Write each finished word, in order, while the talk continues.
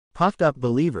Puffed Up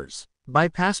Believers, by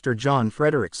Pastor John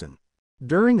Frederickson.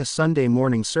 During a Sunday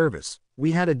morning service,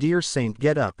 we had a dear saint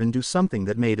get up and do something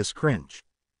that made us cringe.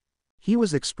 He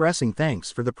was expressing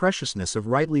thanks for the preciousness of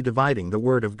rightly dividing the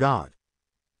Word of God.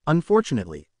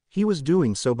 Unfortunately, he was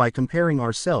doing so by comparing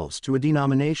ourselves to a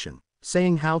denomination,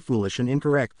 saying how foolish and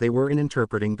incorrect they were in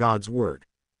interpreting God's Word.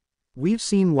 We've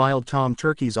seen wild tom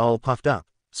turkeys all puffed up,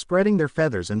 spreading their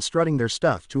feathers and strutting their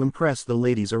stuff to impress the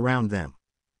ladies around them.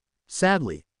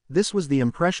 Sadly, this was the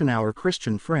impression our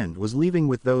Christian friend was leaving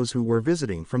with those who were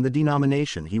visiting from the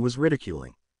denomination he was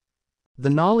ridiculing. The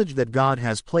knowledge that God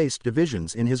has placed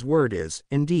divisions in His Word is,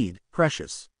 indeed,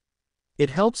 precious. It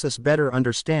helps us better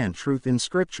understand truth in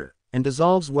Scripture, and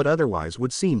dissolves what otherwise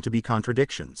would seem to be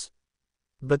contradictions.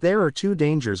 But there are two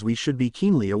dangers we should be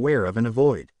keenly aware of and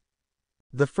avoid.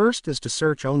 The first is to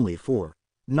search only for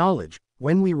knowledge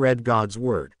when we read God's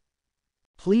Word.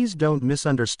 Please don't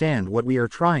misunderstand what we are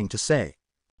trying to say.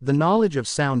 The knowledge of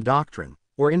sound doctrine,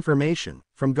 or information,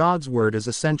 from God's Word is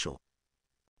essential.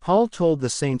 Paul told the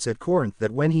saints at Corinth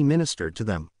that when he ministered to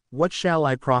them, "What shall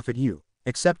I profit you,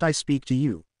 except I speak to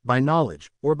you, by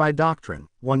knowledge, or by doctrine?"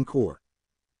 1 Cor.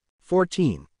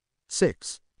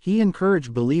 14:6. He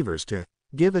encouraged believers to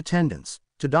give attendance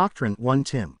to doctrine. 1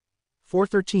 Tim.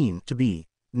 4:13. To be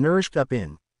nourished up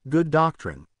in good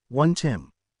doctrine. 1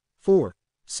 Tim.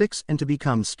 4:6. And to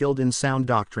become skilled in sound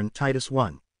doctrine. Titus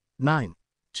 1:9.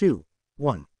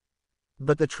 2:1.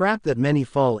 But the trap that many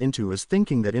fall into is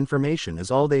thinking that information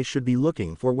is all they should be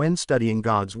looking for when studying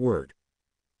God's Word.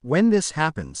 When this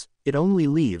happens, it only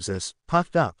leaves us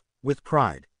puffed up with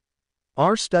pride.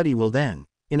 Our study will then,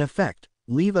 in effect,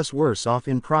 leave us worse off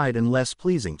in pride and less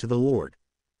pleasing to the Lord.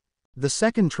 The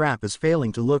second trap is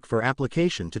failing to look for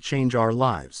application to change our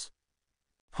lives.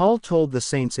 Paul told the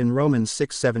saints in Romans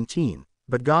 6:17,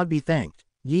 "But God be thanked,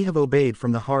 ye have obeyed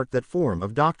from the heart that form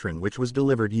of doctrine which was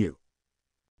delivered you."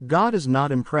 God is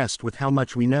not impressed with how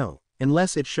much we know,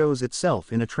 unless it shows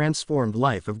itself in a transformed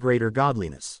life of greater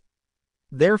godliness.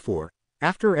 Therefore,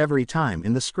 after every time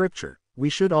in the Scripture,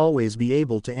 we should always be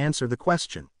able to answer the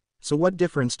question, so what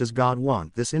difference does God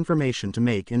want this information to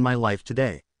make in my life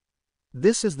today?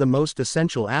 This is the most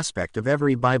essential aspect of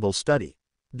every Bible study.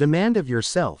 Demand of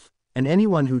yourself, and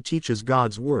anyone who teaches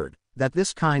God's Word, that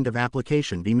this kind of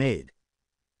application be made.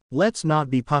 Let's not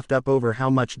be puffed up over how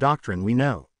much doctrine we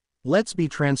know. Let's be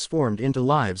transformed into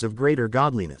lives of greater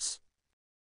godliness.